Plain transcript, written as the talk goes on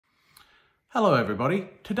Hello everybody.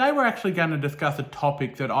 Today we're actually going to discuss a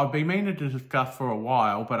topic that I've been meaning to discuss for a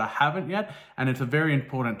while, but I haven't yet, and it's a very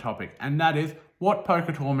important topic, and that is what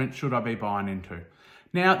poker tournament should I be buying into?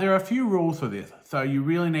 Now, there are a few rules for this, so you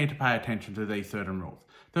really need to pay attention to these certain rules.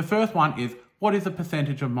 The first one is, what is the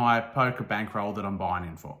percentage of my poker bankroll that I'm buying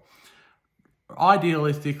in for?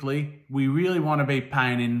 Idealistically, we really want to be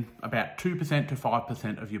paying in about 2% to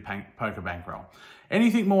 5% of your poker bankroll.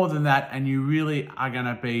 Anything more than that, and you really are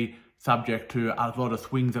going to be subject to a lot of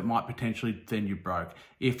swings that might potentially send you broke.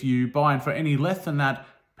 If you buy in for any less than that,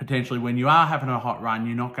 potentially when you are having a hot run,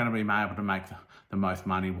 you're not going to be able to make the most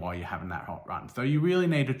money while you're having that hot run. So you really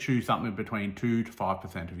need to choose something between 2 to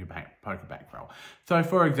 5% of your poker bankroll. So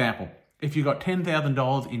for example, if you've got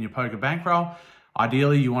 $10,000 in your poker bankroll,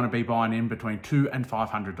 ideally you want to be buying in between $200 and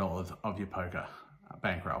 $500 of your poker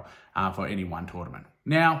bankroll for any one tournament.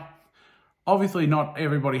 Now, obviously, not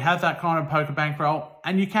everybody has that kind of poker bankroll,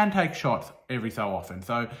 and you can take shots every so often.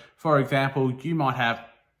 So, for example, you might have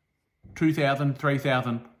 $2,000,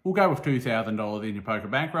 $3,000, we'll go with $2,000 in your poker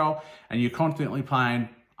bankroll, and you're constantly playing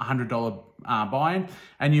 $100 buy-in,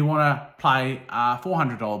 and you want to play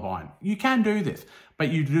 $400 buy-in. You can do this, but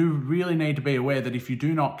you do really need to be aware that if you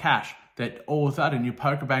do not cash, that all of a sudden your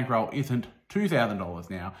poker bankroll isn't $2,000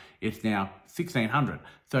 now, it's now $1,600.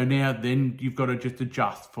 So now then you've got to just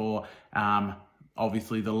adjust for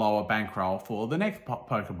obviously the lower bankroll for the next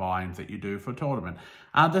poker buy-ins that you do for a tournament.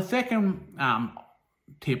 The second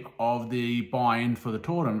tip of the buy-in for the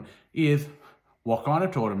tournament is, what kind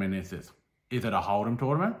of tournament is this? Is it a Hold'em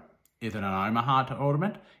tournament? Is it an Omaha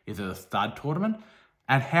tournament? Is it a stud tournament?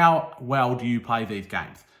 And how well do you play these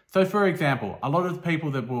games? So for example, a lot of the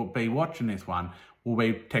people that will be watching this one will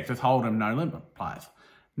be Texas Hold'em no limit players.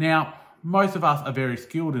 Now, most of us are very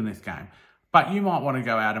skilled in this game, but you might want to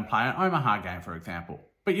go out and play an Omaha game, for example.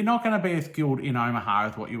 But you're not going to be as skilled in Omaha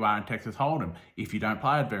as what you are in Texas Hold'em if you don't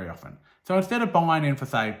play it very often. So instead of buying in for,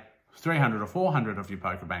 say, 300 or 400 of your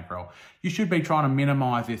poker bankroll, you should be trying to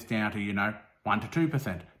minimize this down to, 1 to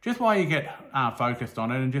 2%, just while you get focused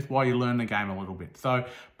on it and just while you learn the game a little bit. So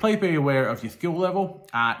please be aware of your skill level.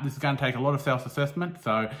 This is going to take a lot of self-assessment.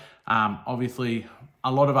 So obviously,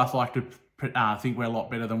 a lot of us like to think we're a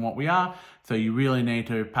lot better than what we are. So you really need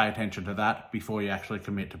to pay attention to that before you actually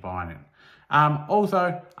commit to buying in.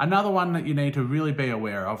 Also, another one that you need to really be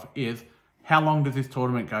aware of is, how long does this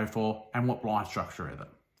tournament go for and what blind structure is it?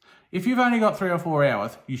 If you've only got 3 or 4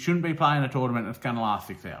 hours, you shouldn't be playing a tournament that's going to last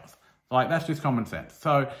 6 hours. That's just common sense.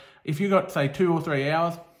 So if you've got, say, 2 or 3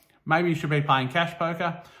 hours, maybe you should be playing cash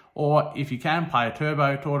poker, or if you can, play a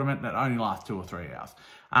turbo tournament that only lasts 2 or 3 hours.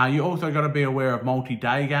 You also got to be aware of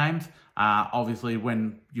multi-day games. Obviously,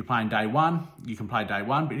 when you're playing day one, you can play day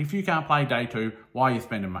one, but if you can't play day two, why are you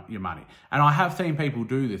spending your money? And I have seen people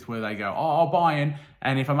do this where they go, I'll buy in,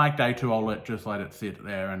 and if I make day two, I'll just let it sit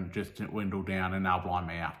there and just dwindle down and they'll blind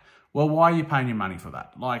me out. Well, why are you paying your money for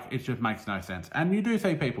that? It just makes no sense. And you do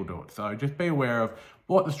see people do it. So just be aware of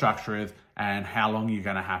what the structure is and how long you're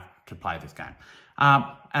going to have to play this game.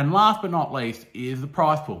 And last but not least is the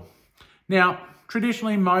prize pool. Now,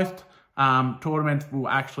 traditionally, most tournaments will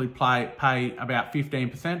actually pay about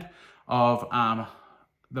 15% of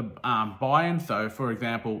the buy-in. So, for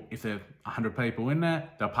example, if there's 100 people in there,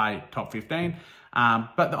 they'll pay top 15.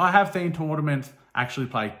 But I have seen tournaments actually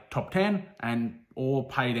play top 10 or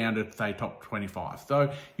pay down to, say, top 25.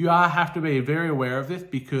 So you have to be very aware of this,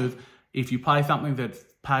 because if you play something that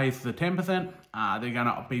pays the 10%, they're going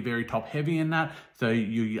to be very top heavy in that. So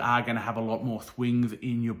you are going to have a lot more swings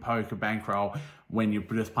in your poker bankroll when you're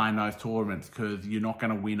just playing those tournaments, because you're not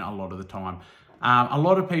going to win a lot of the time. A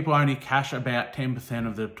lot of people only cash about 10%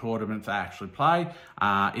 of the tournaments they actually play.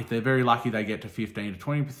 If they're very lucky, they get to 15 to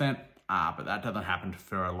 20%. But that doesn't happen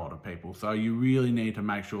for a lot of people. So you really need to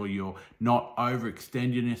make sure you're not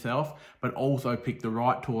overextending yourself, but also pick the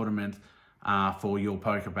right tournaments for your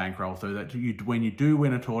poker bankroll, so that when you do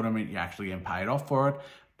win a tournament, you actually get paid off for it.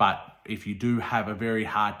 But if you do have a very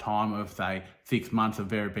hard time of, say, 6 months of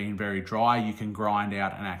being very dry, you can grind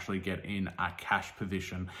out and actually get in a cash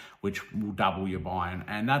position, which will double your buy-in.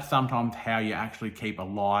 And that's sometimes how you actually keep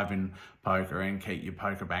alive in poker and keep your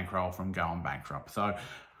poker bankroll from going bankrupt. So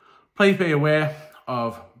please be aware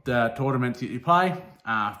of the tournaments that you play.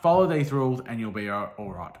 Follow these rules and you'll be all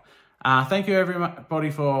right. Thank you everybody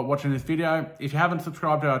for watching this video. If you haven't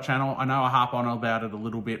subscribed to our channel, I know I harp on about it a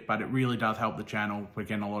little bit, but it really does help the channel. We're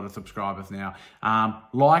getting a lot of subscribers now.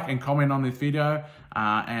 Like and comment on this video.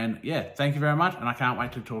 And yeah, thank you very much, and I can't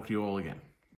wait to talk to you all again.